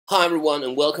Hi everyone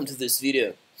and welcome to this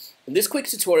video. In this quick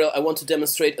tutorial I want to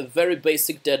demonstrate a very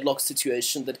basic deadlock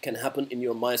situation that can happen in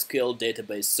your MySql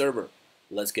database server.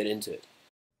 Let's get into it.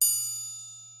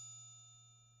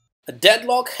 A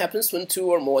deadlock happens when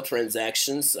two or more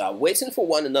transactions are waiting for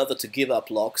one another to give up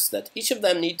locks that each of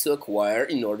them need to acquire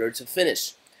in order to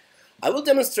finish. I will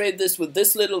demonstrate this with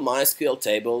this little MySql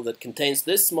table that contains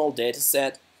this small data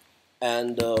set,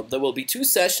 and there will be two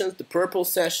sessions, the purple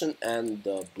session and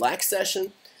the black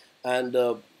session. And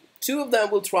two of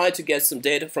them will try to get some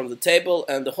data from the table,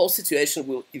 and the whole situation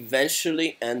will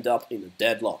eventually end up in a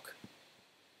deadlock.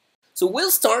 So we'll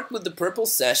start with the purple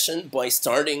session by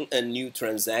starting a new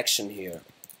transaction here.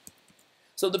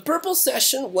 So the purple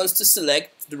session wants to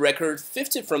select the record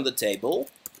 50 from the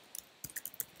table.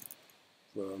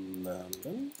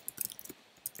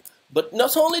 But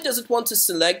not only does it want to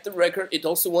select the record, it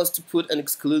also wants to put an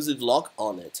exclusive lock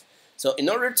on it. So in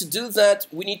order to do that,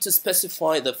 we need to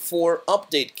specify the for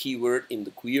update keyword in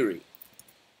the query.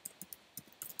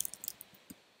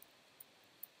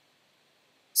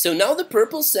 So now the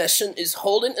purple session is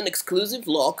holding an exclusive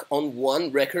lock on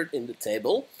one record in the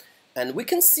table, and we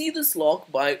can see this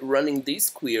lock by running this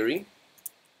query.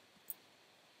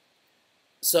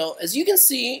 So as you can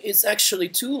see, it's actually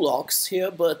two locks here,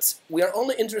 but we are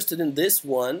only interested in this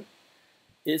one.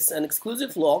 It's an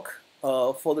exclusive lock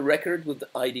for the record with the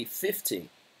ID 50.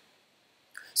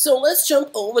 So let's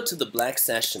jump over to the black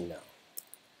session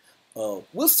now.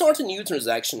 We'll start a new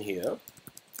transaction here.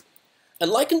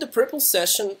 And like in the purple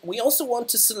session, we also want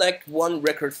to select one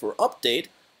record for update,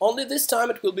 only this time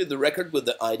it will be the record with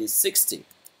the ID 60.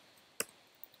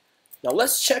 Now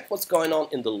let's check what's going on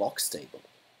in the logs table.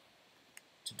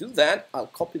 To do that, I'll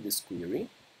copy this query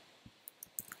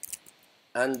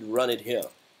and run it here.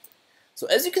 So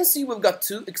as you can see, we've got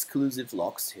two exclusive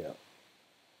locks here.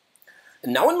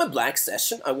 And now in my black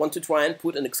session, I want to try and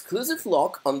put an exclusive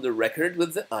lock on the record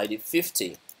with the ID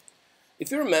 50. If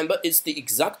you remember, it's the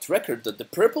exact record that the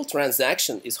purple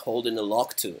transaction is holding a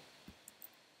lock to.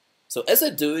 So as I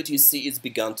do it, you see it's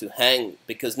begun to hang,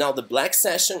 because now the black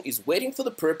session is waiting for the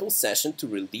purple session to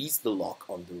release the lock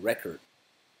on the record.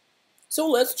 So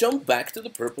let's jump back to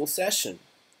the purple session.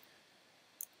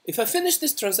 If I finish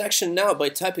this transaction now by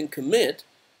typing commit,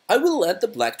 I will let the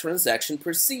black transaction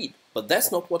proceed, but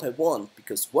that's not what I want,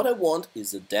 because what I want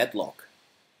is a deadlock.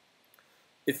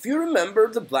 If you remember,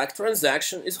 the black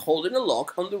transaction is holding a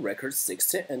lock on the record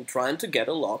 60 and trying to get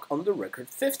a lock on the record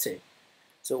 50.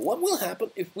 So what will happen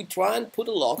if we try and put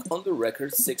a lock on the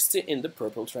record 60 in the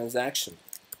purple transaction?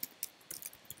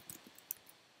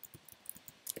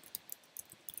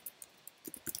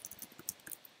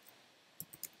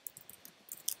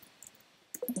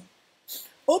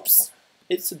 Oops,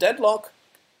 it's a deadlock.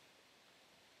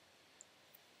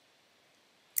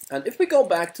 And if we go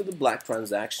back to the black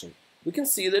transaction, we can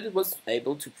see that it was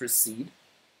able to proceed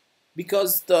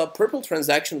because the purple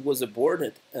transaction was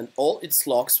aborted and all its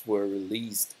locks were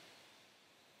released.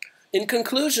 In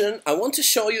conclusion, I want to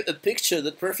show you a picture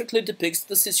that perfectly depicts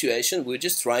the situation we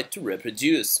just tried to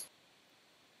reproduce.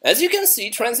 As you can see,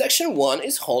 transaction 1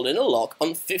 is holding a lock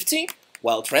on 50,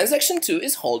 while transaction 2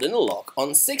 is holding a lock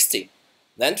on 60.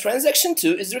 Then transaction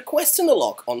 2 is requesting a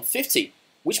lock on 50,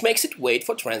 which makes it wait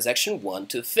for transaction 1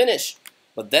 to finish.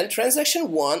 But then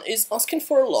transaction 1 is asking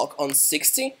for a lock on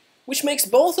 60, which makes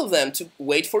both of them to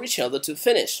wait for each other to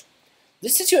finish.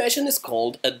 This situation is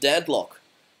called a deadlock.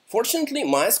 Fortunately,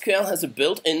 MySql has a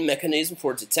built-in mechanism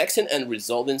for detecting and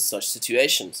resolving such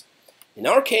situations. In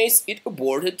our case, it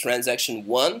aborted transaction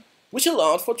 1, which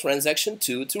allowed for transaction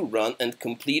 2 to run and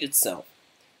complete itself.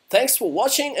 Thanks for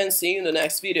watching and see you in the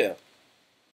next video.